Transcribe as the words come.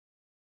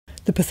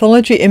The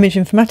Pathology Image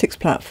Informatics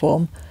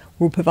Platform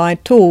will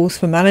provide tools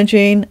for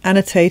managing,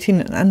 annotating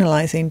and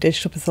analysing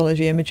digital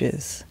pathology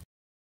images.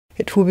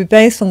 It will be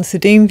based on the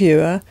Sedeen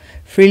Viewer,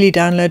 freely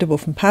downloadable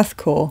from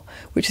PathCore,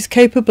 which is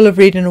capable of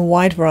reading a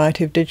wide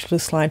variety of digital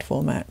slide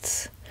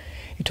formats.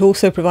 It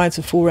also provides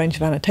a full range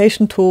of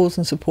annotation tools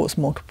and supports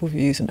multiple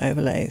views and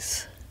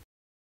overlays.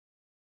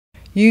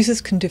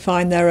 Users can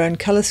define their own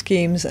colour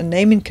schemes and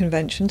naming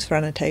conventions for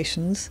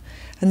annotations,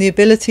 and the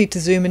ability to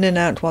zoom in and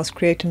out whilst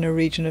creating a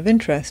region of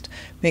interest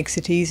makes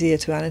it easier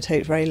to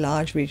annotate very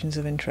large regions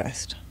of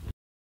interest.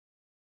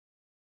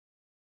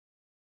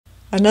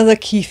 Another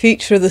key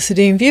feature of the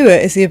Sedeen Viewer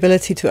is the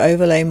ability to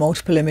overlay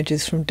multiple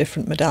images from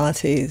different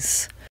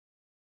modalities.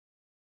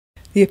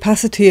 The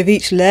opacity of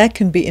each layer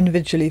can be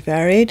individually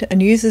varied,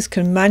 and users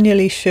can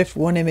manually shift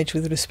one image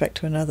with respect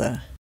to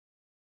another.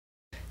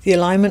 The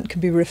alignment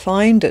can be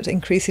refined at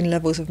increasing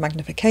levels of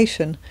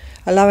magnification,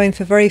 allowing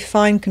for very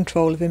fine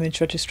control of image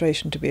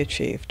registration to be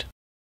achieved.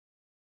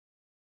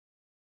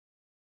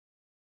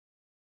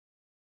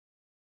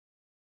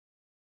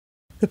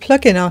 The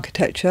plugin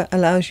architecture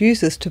allows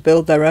users to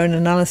build their own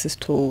analysis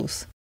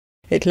tools.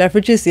 It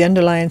leverages the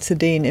underlying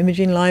Sedeen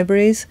imaging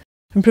libraries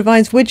and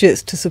provides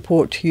widgets to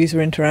support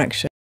user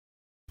interaction.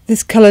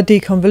 This colour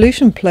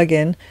deconvolution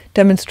plugin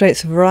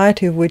demonstrates a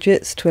variety of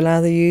widgets to allow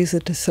the user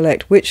to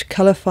select which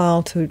colour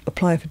file to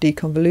apply for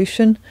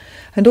deconvolution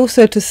and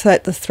also to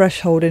set the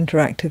threshold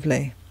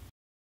interactively.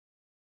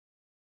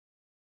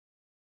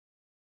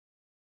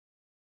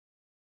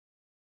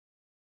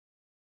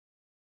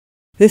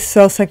 This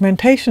cell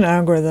segmentation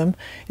algorithm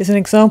is an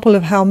example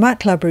of how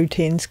MATLAB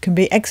routines can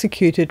be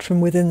executed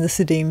from within the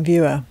Sedeen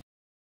Viewer.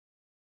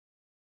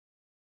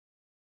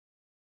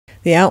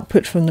 The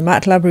output from the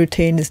MATLAB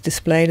routine is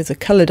displayed as a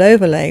coloured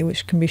overlay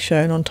which can be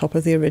shown on top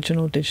of the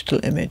original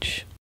digital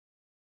image.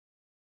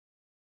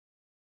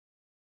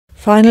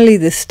 Finally,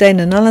 this stain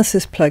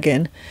analysis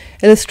plugin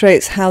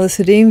illustrates how the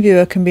Sedeen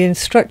Viewer can be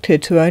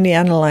instructed to only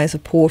analyse a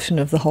portion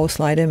of the whole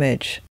slide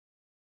image.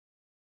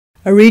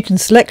 A region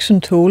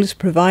selection tool is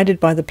provided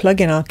by the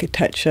plugin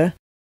architecture,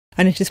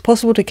 and it is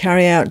possible to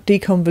carry out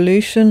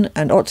deconvolution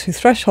and OTSU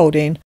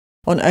thresholding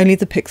on only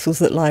the pixels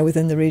that lie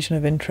within the region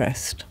of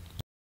interest.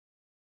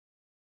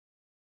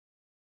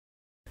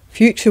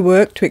 Future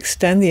work to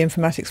extend the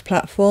informatics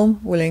platform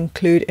will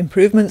include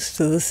improvements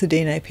to the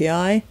Sedeen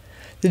API,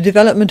 the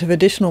development of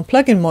additional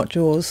plugin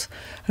modules,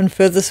 and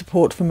further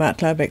support for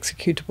MATLAB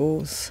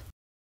executables.